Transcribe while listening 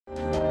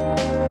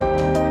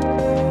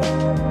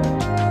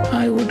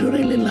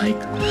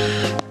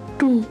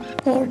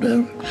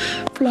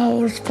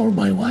flowers for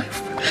my wife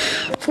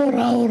for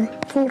our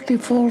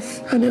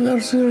 44th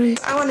anniversary.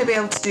 I want to be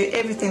able to do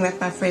everything that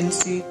my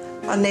friends do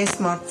on their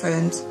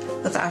smartphones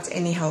without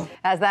any help.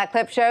 As that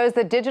clip shows,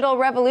 the digital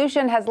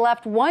revolution has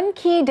left one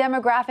key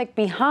demographic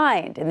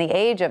behind. In the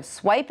age of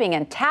swiping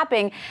and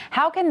tapping,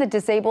 how can the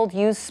disabled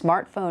use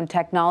smartphone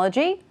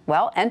technology?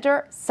 Well,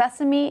 enter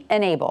Sesame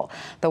Enable,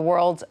 the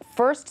world's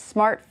first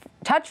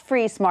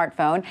touch-free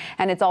smartphone,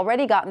 and it's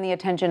already gotten the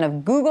attention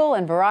of Google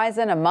and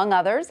Verizon, among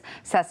others.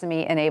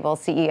 Sesame Enable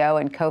CEO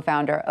and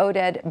co-founder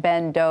Oded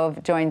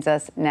Ben-Dov joins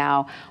us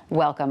now.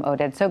 Welcome,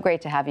 Oded. So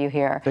great to have you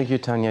here. Thank you,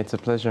 Tanya. It's a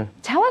pleasure.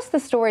 Tell us the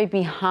story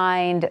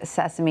behind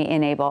Sesame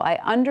Enable. I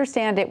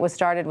understand it was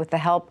started with the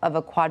help of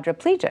a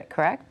quadriplegic,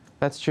 correct?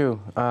 That's true.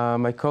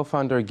 My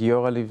co-founder,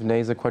 Giora Livnei,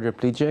 is a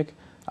quadriplegic.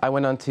 I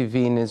went on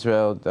TV in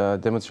Israel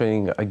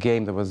demonstrating a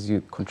game that was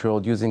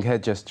controlled using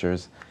head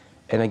gestures.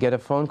 And I get a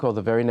phone call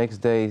the very next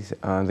day.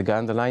 The guy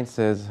on the line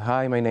says,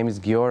 "Hi, my name is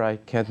Giora. I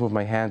can't move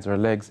my hands or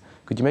legs.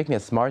 Could you make me a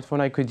smartphone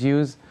I could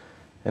use?"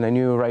 And I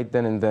knew right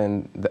then and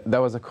then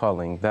that was a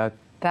calling.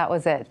 That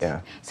was it.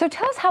 Yeah. So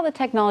tell us how the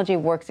technology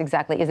works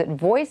exactly. Is it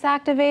voice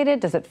activated?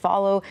 Does it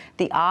follow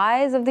the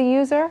eyes of the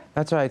user?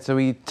 That's right. So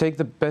we take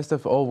the best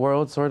of all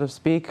worlds, so to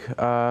speak.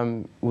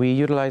 We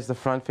utilize the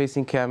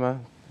front-facing camera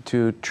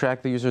to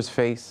track the user's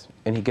face,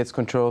 and he gets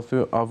control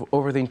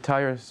over the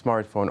entire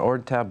smartphone or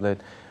tablet.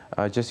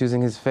 Just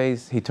using his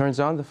face, he turns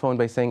on the phone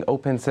by saying,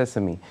 "Open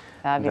Sesame."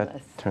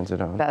 Fabulous. That turns it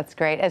on. That's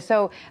great. And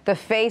so the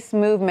face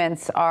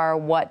movements are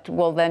what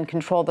will then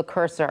control the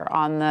cursor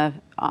on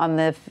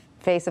the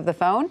face of the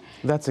phone?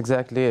 That's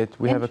exactly it.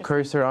 We have a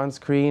cursor on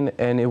screen,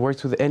 and it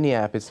works with any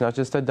app. It's not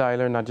just a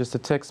dialer, not just a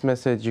text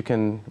message.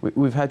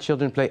 We've had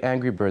children play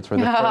Angry Birds for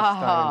the first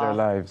time in their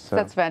lives. So.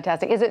 That's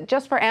fantastic. Is it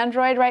just for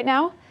Android right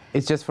now?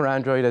 It's just for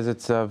Android, as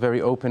it's a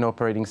very open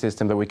operating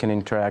system that we can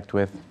interact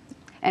with.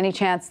 Any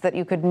chance that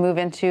you could move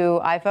into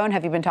iPhone?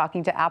 Have you been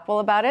talking to Apple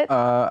about it?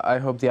 I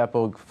hope the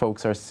Apple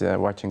folks are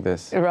watching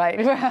this.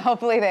 Right,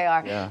 hopefully they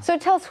are. Yeah. So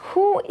tell us,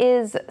 who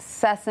is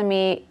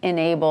Sesame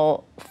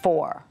Enable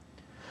for?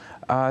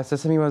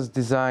 Sesame was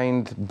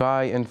designed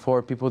by and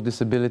for people with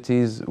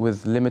disabilities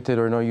with limited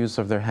or no use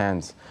of their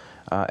hands.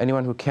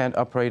 Anyone who can't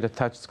operate a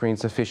touch screen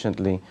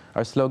sufficiently.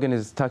 Our slogan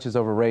is "Touch is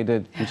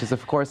overrated," which is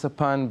of course a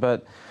pun, but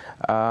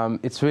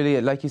it's really,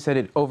 like you said,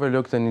 it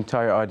overlooked an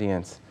entire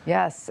audience.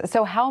 Yes.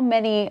 So how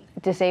many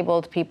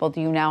disabled people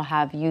do you now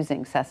have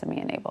using Sesame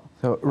Enable?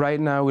 So right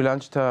now we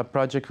launched a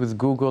project with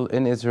Google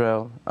in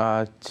Israel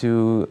to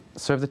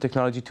serve the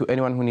technology to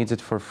anyone who needs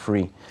it for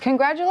free.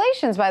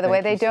 Congratulations, by the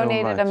way. They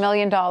donated $1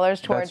 million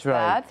towards That's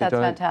right. that. That's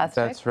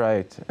fantastic. That's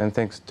right. And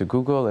thanks to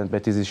Google and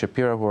Betty Z.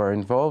 Shapiro who are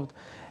involved.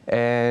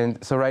 And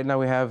so right now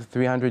we have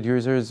 300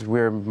 users.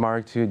 We're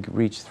marked to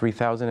reach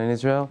 3,000 in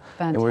Israel.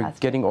 Fantastic. And we're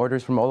getting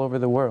orders from all over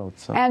the world.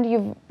 So. And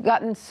you've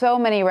gotten so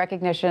much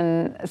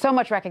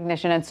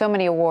recognition and so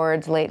many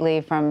awards lately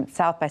from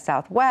South by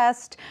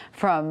Southwest,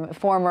 from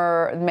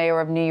former mayor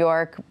of New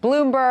York,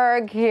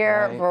 Bloomberg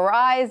here, right.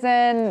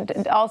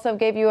 Verizon also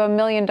gave you $1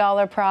 million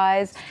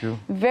prize. That's true.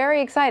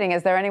 Very exciting.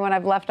 Is there anyone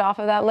I've left off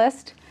of that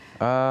list?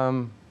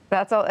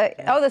 That's all.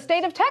 Oh, the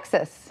state of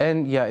Texas.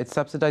 And yeah, it's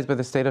subsidized by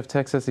the state of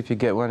Texas. If you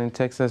get one in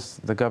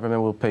Texas, the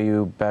government will pay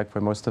you back for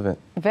most of it.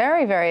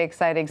 Very, very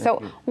exciting.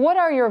 So what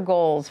are your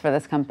goals for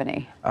this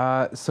company?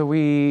 So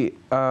we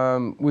are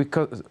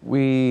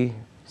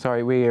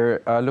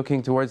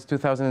looking towards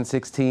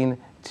 2016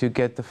 to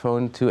get the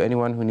phone to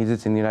anyone who needs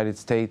it in the United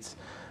States.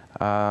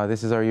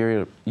 This is our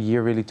year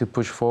really to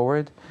push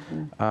forward.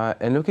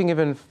 And looking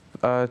even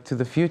to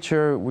the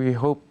future, we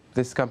hope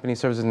this company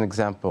serves as an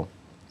example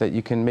that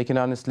you can make an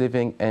honest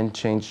living and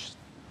change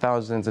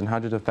thousands and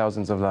hundreds of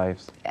thousands of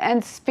lives.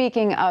 And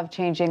speaking of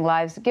changing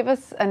lives, give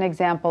us an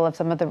example of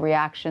some of the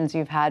reactions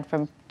you've had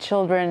from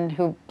children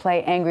who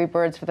play Angry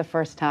Birds for the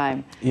first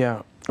time.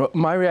 Yeah, well,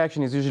 my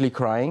reaction is usually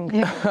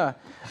crying,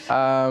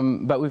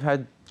 but we've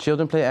had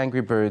children play Angry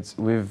Birds.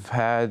 We've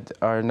had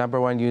our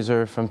 #1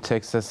 user from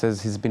Texas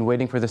says he's been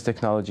waiting for this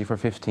technology for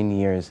 15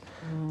 years.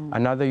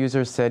 Another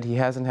user said he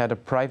hasn't had a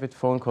private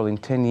phone call in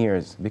 10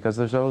 years because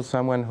there's always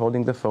someone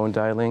holding the phone,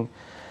 dialing.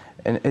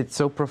 And it's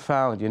so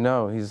profound, you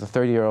know. He's a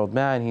 30-year-old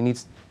man. He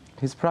needs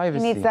his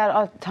privacy. He needs that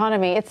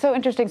autonomy. It's so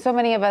interesting. So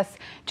many of us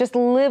just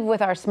live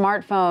with our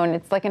smartphone.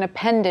 It's like an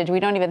appendage.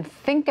 We don't even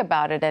think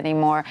about it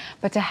anymore.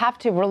 But to have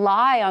to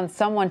rely on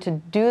someone to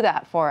do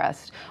that for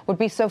us would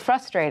be so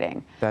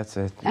frustrating. That's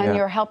it. And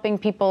you're helping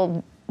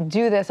people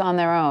do this on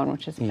their own,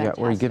 which is fantastic.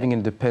 Yeah, we're giving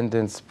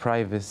independence,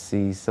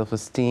 privacy,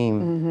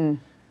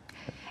 self-esteem.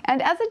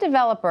 And as a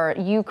developer,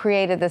 you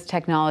created this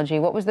technology.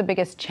 What was the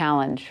biggest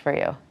challenge for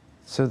you?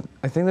 So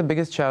I think the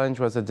biggest challenge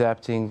was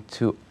adapting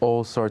to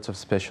all sorts of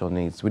special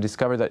needs. We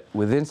discovered that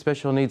within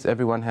special needs,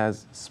 everyone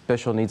has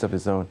special needs of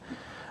his own.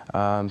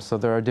 So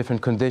there are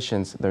different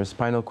conditions. There's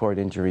spinal cord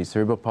injury,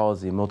 cerebral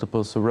palsy,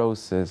 multiple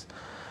sclerosis.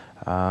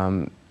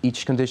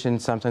 Each condition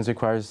sometimes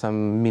requires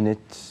some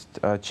minute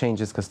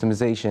changes,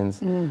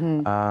 customizations.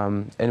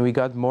 And we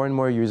got more and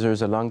more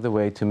users along the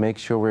way to make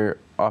sure we're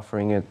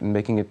offering it and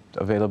making it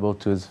available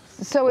to as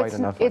So wide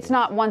enough it's audience.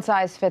 not one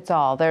size fits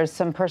all. There's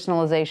some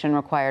personalization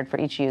required for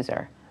each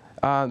user.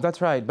 That's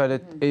right, but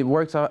it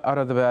works out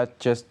of the bat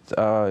just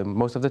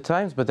most of the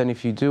times, but then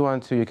if you do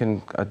want to, you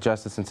can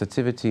adjust the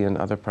sensitivity and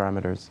other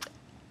parameters.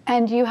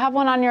 And you have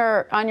one on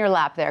your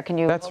lap there. Can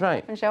you That's hold it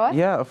right. up and show us?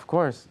 Yeah, of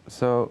course.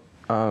 So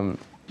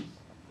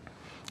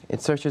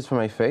it searches for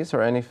my face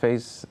or any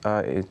face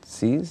it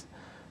sees.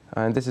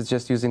 And this is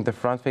just using the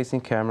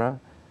front-facing camera.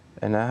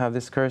 And I have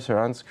this cursor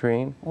on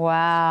screen.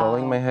 Wow.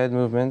 Following my head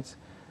movements.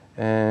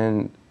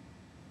 And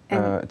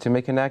to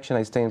make an action,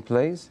 I stay in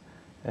place.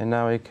 And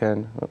now I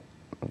can... Oh,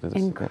 I'll do this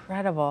again.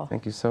 Incredible.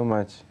 Thank you so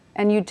much.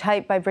 And you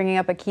type by bringing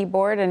up a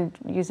keyboard and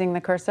using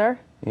the cursor?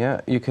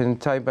 Yeah, you can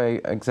type by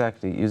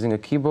exactly using a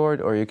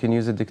keyboard, or you can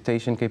use the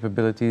dictation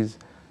capabilities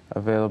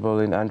available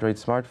in Android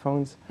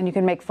smartphones. And you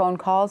can make phone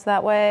calls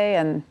that way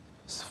and...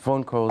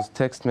 Phone calls,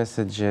 text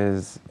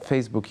messages,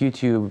 Facebook,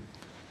 YouTube,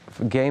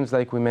 games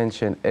like we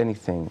mentioned,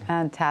 anything.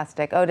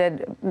 Fantastic.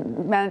 Oded,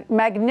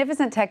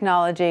 magnificent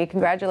technology.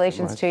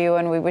 Congratulations to you,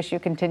 and we wish you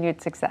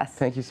continued success.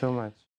 Thank you so much.